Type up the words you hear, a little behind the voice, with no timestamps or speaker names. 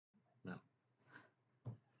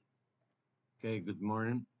Okay, good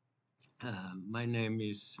morning. My name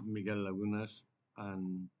is Miguel Lagunas,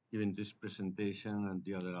 and giving this presentation and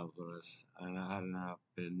the other authors, and Ana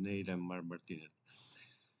Perez-Neira and Martinez.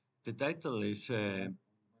 The title is, yeah,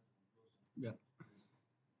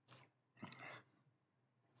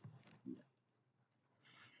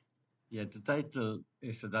 yeah, the title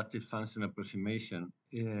is Adaptive Function Approximation,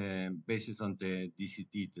 based on the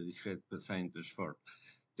DCT, the Discrete Cosine transform.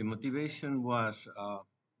 The motivation was,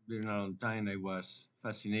 during a long time, I was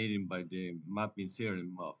fascinated by the mapping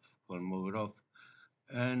theorem of Kolmogorov,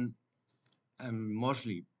 and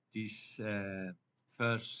mostly this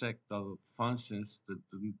first set of functions that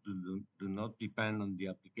do not depend on the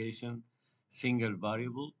application, single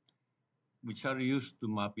variable, which are used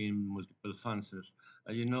to map in multiple functions.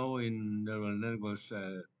 You know, in neural networks,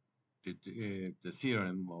 the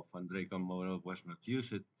theorem of Andrei Kolmogorov was not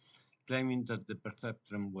used, claiming that the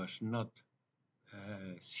perceptron was not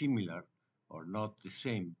similar or not the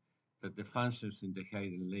same that the functions in the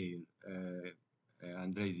hidden layer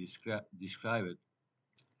Andrei described.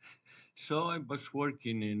 So I was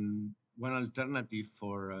working in one alternative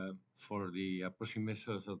for the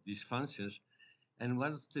approximations of these functions, and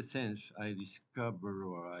one of the things I discovered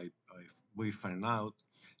or we find out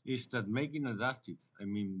is that making adaptive, I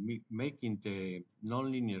mean making the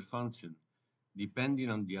nonlinear function depending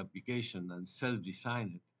on the application and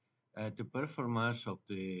self-designed, the performance of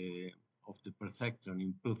the perceptron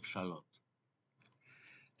improves a lot.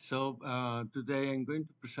 So today I'm going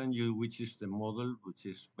to present you which is the model, which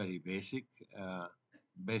is very basic,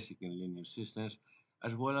 basic in linear systems,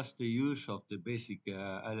 as well as the use of the basic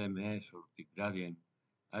LMS or the gradient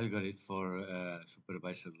algorithm for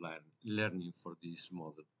supervised learning for this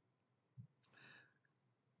model.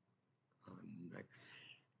 Next.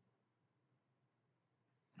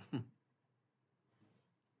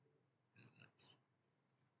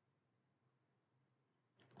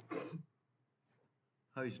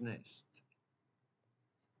 How is next?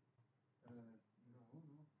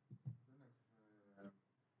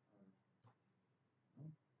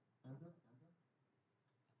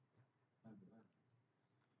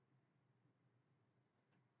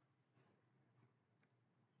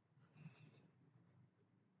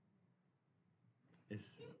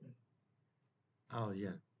 Yes. Oh yeah.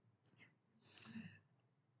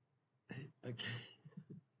 Okay.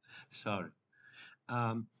 Sorry.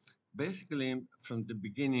 Um, Basically, from the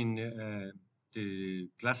beginning, the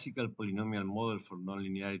classical polynomial model for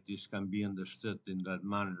nonlinearities can be understood in that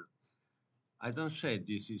manner. I don't say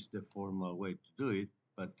this is the formal way to do it,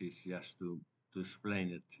 but it's just to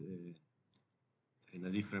explain it in a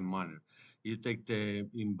different manner. You take the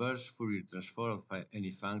inverse Fourier transform of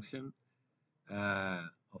any function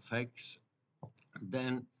of x,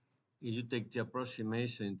 then you take the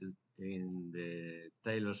approximation in the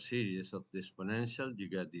Taylor series of the exponential, you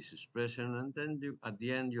get this expression, and then at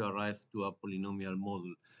the end you arrive to a polynomial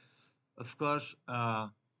model. Of course,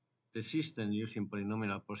 the system using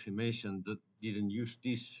polynomial approximation didn't use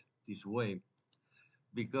this way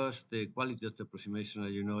because the quality of the approximation,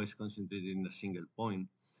 as you know, is concentrated in a single point.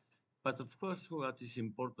 But of course, what is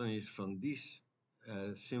important is from this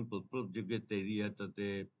simple proof, you get the idea that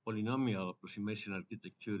the polynomial approximation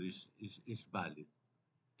architecture is valid.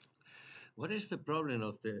 What is the problem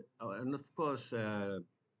of the, and of course,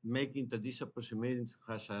 making that this approximation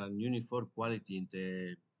has a uniform quality in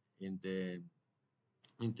the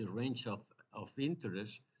in the range of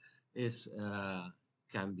interest is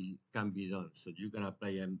can be done. So you can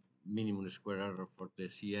apply a minimum square error for the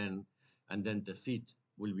Cn, and then the fit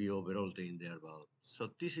will be overall the interval. So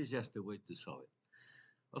this is just the way to solve it.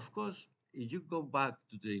 Of course, if you go back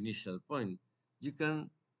to the initial point, you can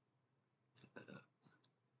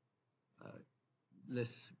uh,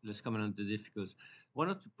 let's comment on the difficulties. One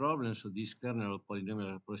of the problems of this kernel of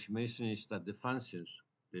polynomial approximation is that the functions,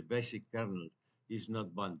 the basic kernel, is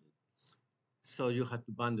not bounded. So you have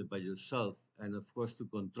to bund it by yourself, and of course to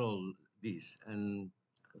control this. And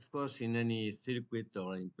of course, in any circuit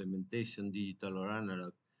or implementation, digital or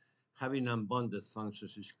analog, having unbounded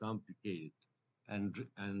functions is complicated, and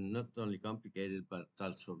not only complicated but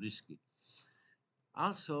also risky.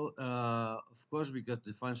 Also, of course, because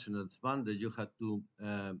the function is bounded, you have to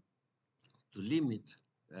limit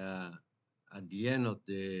uh, at the end of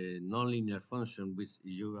the nonlinear function, which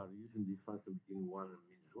you are using this function between 1 and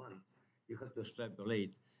 -1, you have to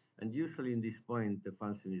extrapolate. And usually in this point, the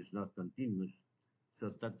function is not continuous,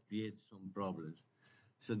 so that creates some problems.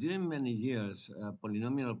 So during many years,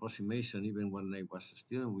 polynomial approximation, even when I was a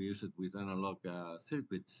student, we used it with analog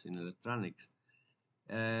circuits in electronics,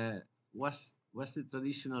 uh, was the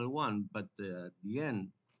traditional one, but at the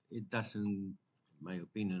end, it doesn't my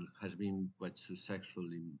opinion, has been quite successful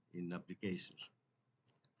in applications.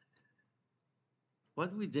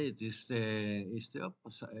 What we did is the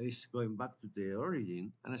opposite, is going back to the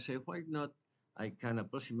origin, and I say, why not? I can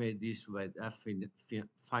approximate this with a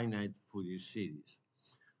finite Fourier series.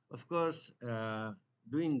 Of course,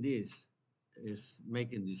 doing this is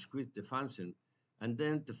making discrete the function, and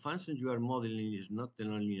then the function you are modeling is not a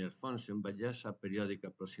nonlinear function, but just a periodic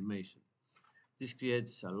approximation. This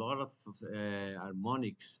creates a lot of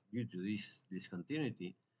harmonics due to this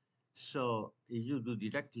discontinuity. So if you do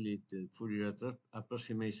directly the Fourier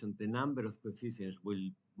approximation, the number of coefficients will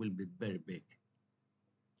be very big.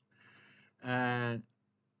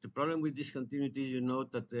 The problem with discontinuity is, you know,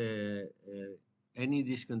 that any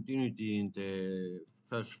discontinuity in the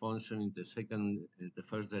first function, in the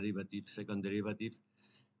first derivative, second derivative,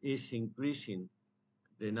 is increasing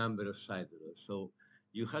the number of side errors. So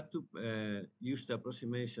you have to use the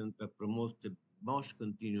approximation that promotes the most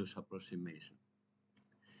continuous approximation.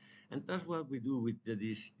 And that's what we do with the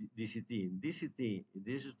DCT. In DCT,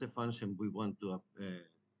 this is the function we want to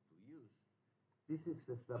use. This is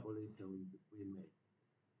the extrapolation we make.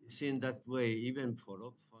 You see, in that way, even for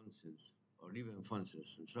odd functions, or even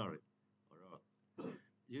functions, I'm sorry, or odd,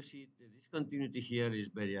 you see the discontinuity here is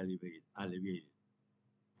very alleviated.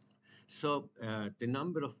 So the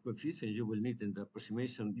number of coefficients you will need in the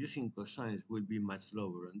approximation using cosines will be much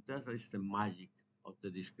lower, and that is the magic of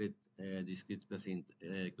the discrete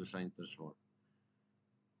cosine transform.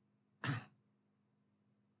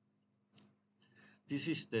 This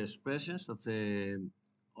is the expressions of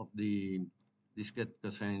the discrete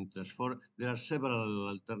cosine transform. There are several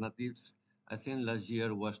alternatives. I think last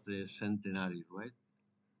year was the centenary, right?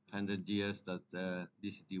 100 years that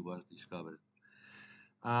DCT was discovered.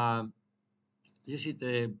 You see,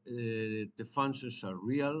 the functions are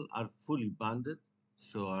real, are fully bounded,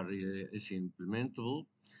 so is implementable.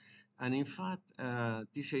 And in fact,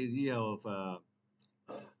 this idea of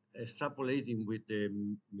extrapolating with the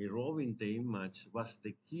mirroring the image was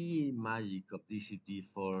the key magic of DCT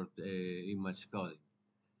for the image coding.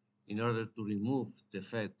 In order to remove the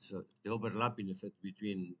effect, the overlapping effect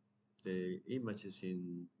between the images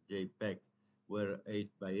in JPEG were 8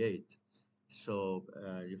 by 8. So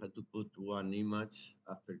you had to put one image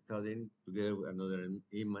after coding together with another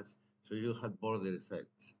image, so you had border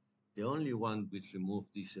effects. The only one which removed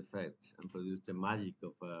these effects and produced the magic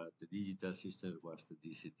of the digital systems was the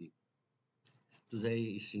DCT. Today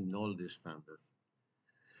it's in all the standards.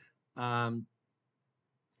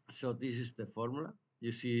 So this is the formula.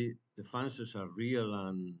 You see the functions are real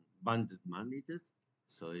and bounded magnitude,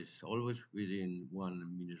 so it's always within 1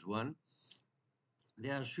 and -1.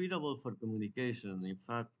 They are suitable for communication. In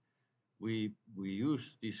fact, we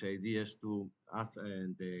use these ideas to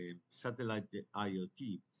the satellite the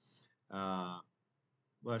IoT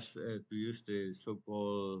was to use the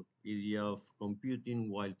so-called idea of computing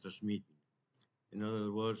while transmitting. In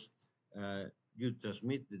other words, you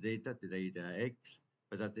transmit the data X,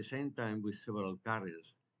 but at the same time with several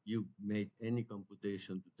carriers, you make any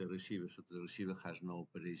computation to the receiver, so the receiver has no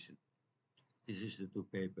operation. This is the two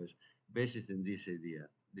papers based in this idea,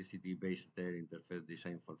 DCT-based interface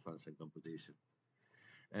design for function computation.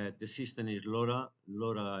 The system is LoRa.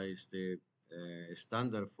 LoRa is the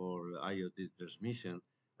standard for IoT transmission,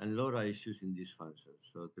 and LoRa is using this function.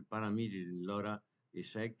 So the parameter in LoRa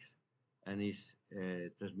is X, and is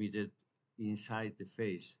transmitted inside the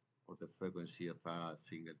phase or the frequency of a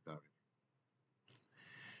single carrier.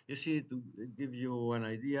 You see, to give you an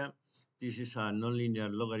idea, this is a nonlinear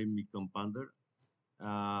logarithmic compounder.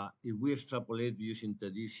 If we extrapolate using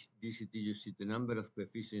the DCT, you see the number of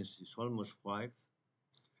coefficients is almost 5.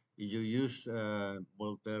 If you use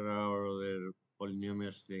Volterra or other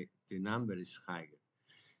polynomials, the number is higher.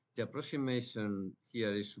 The approximation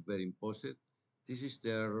here is superimposed. This is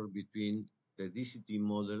the error between the DCT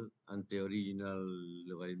model and the original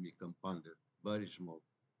logarithmic compounder, very small.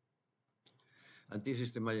 And this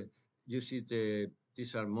is you see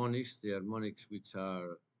these harmonics, the harmonics which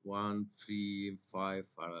are 1, 3, and 5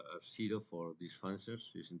 are 0 for these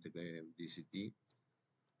functions using the DCT.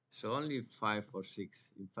 So only 5 or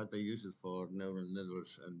 6. In fact, I use it for neural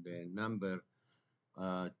networks, and the number,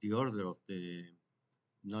 the order of the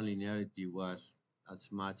nonlinearity was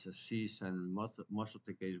as much as 6, and most of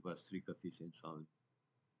the case was 3 coefficients only.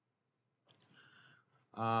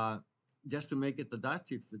 Just to make it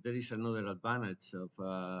adaptive, there is another advantage of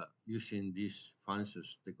using these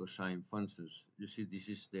functions, the cosine functions. You see, this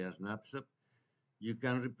is the snapshot. You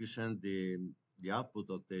can represent the output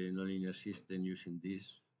of the nonlinear system using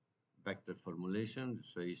this vector formulation.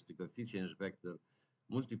 So it's the coefficients vector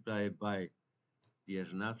multiplied by the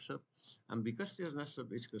snapshot. And because the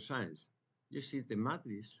snapshot is cosines, you see the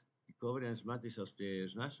matrix, the covariance matrix of the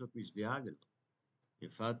snapshot is diagonal. In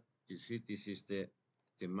fact, you see this is the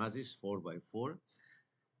matrix 4 by 4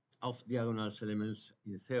 of diagonal elements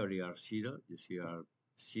in theory are 0. You see are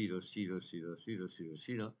 0, 0, 0, 0, 0,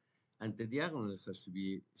 0, and the diagonal has to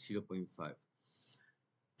be 0.5.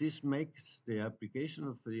 This makes the application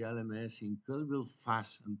of the LMS incredibly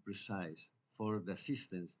fast and precise for the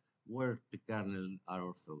systems where the kernel are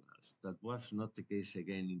orthogonal. That was not the case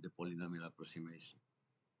again in the polynomial approximation.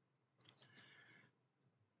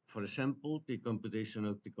 For example, the computation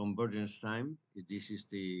of the convergence time, this is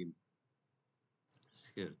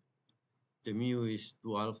here, the mu is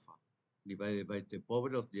 2 alpha divided by the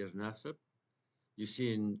power of the snapshot. You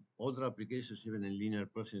see in other applications, even in linear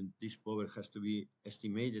processing, this power has to be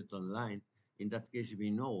estimated online. In that case,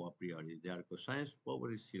 we know a priori the cosine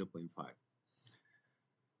power is 0.5.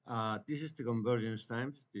 This is the convergence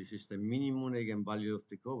times. This is the minimum eigenvalue of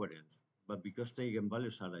the covariance. But because the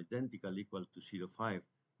eigenvalues are identical, equal to 0.5,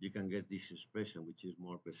 you can get this expression, which is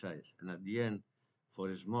more precise. And at the end,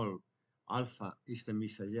 for small alpha is the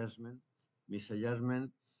misadjustment.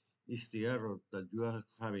 Misadjustment is the error that you are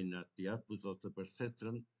having at the output of the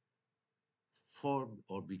perceptron for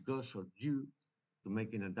or because or due to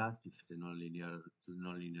making adaptive to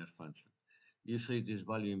nonlinear function. Usually this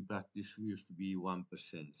value in practice used to be 1%,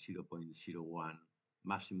 0.01,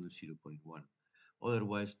 maximum 0.1.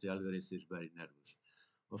 Otherwise, the algorithm is very nervous.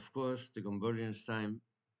 Of course, the convergence time,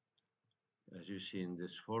 as you see in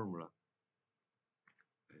this formula,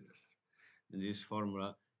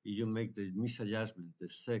 if you make the misadjustment, the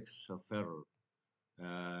sex of error,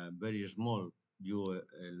 very small, you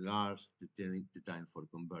enlarge the time for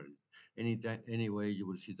conversion. Anyway, you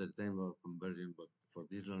will see the time of conversion, but for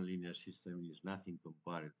this nonlinear system is nothing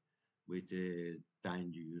compared with the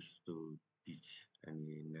time you use to teach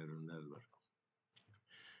any neural network.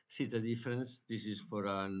 See the difference? This is for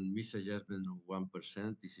a misadjustment of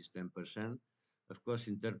 1%, this is 10%. Of course,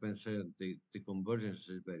 in 10%, the convergence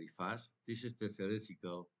is very fast. This is the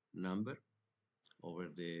theoretical number over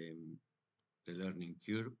the learning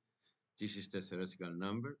curve. This is the theoretical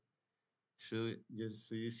number. So you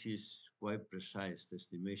see it's quite precise, the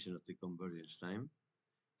estimation of the convergence time.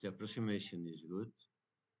 The approximation is good.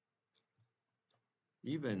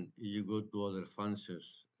 Even if you go to other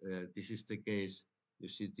functions, this is the case, you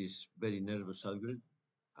see this very nervous algorithm,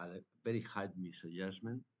 a very high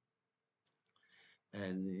misadjustment.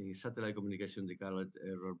 And in satellite communication, they call it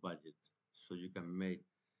error budget. So you can make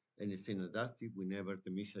anything adaptive whenever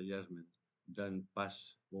the misadjustment then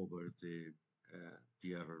pass over the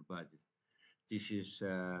error budget. This is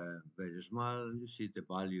very small. You see the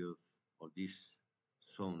value of this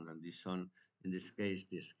zone and this zone. In this case,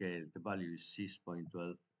 the scale, the value is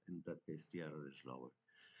 6.12. In that case, the error is lower.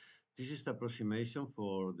 This is the approximation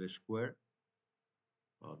for the square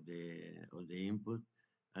of the input,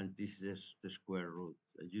 and this is the square root.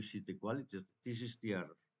 You see the quality. This is the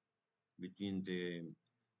error between the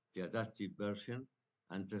adaptive version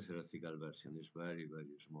and the theoretical version. Is very,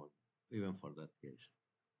 very small, even for that case.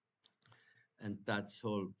 And that's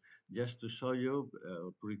all. Just to show you,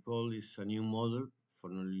 to recall, is a new model for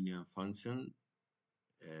nonlinear function,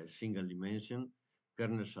 single dimension.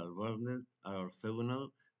 Kernels are burned, are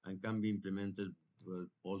orthogonal, and can be implemented with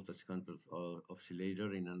voltage control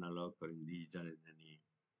oscillator in analog or in digital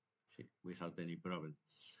without any problem.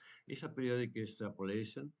 It's a periodic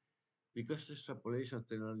extrapolation. Because the extrapolation of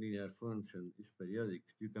the nonlinear function is periodic,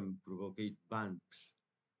 you can provocate bumps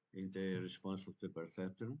in the response of the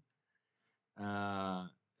perceptron.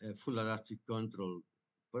 Full adaptive control,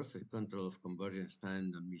 perfect control of convergence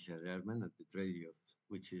time and misadjustment at the trade-off,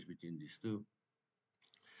 which is between these two.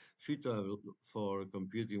 Suitable for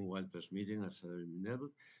computing while transmitting, as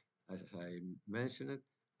I mentioned it.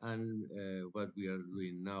 And what we are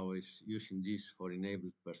doing now is using this for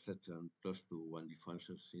enabled perceptron close to 1D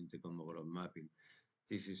functions in the cosmograph mapping.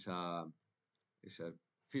 This is a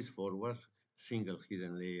feed-forward single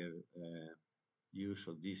hidden layer use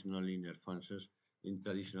of these nonlinear functions in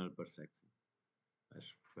traditional perception.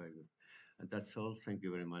 That's very good. And that's all. Thank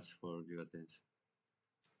you very much for your attention.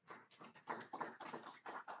 Thank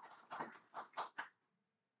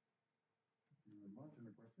you very much.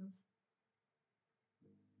 Any questions?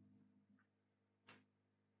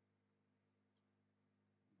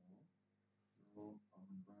 No. So I'm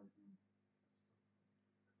inviting.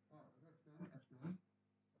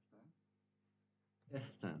 F10.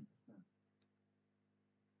 F10.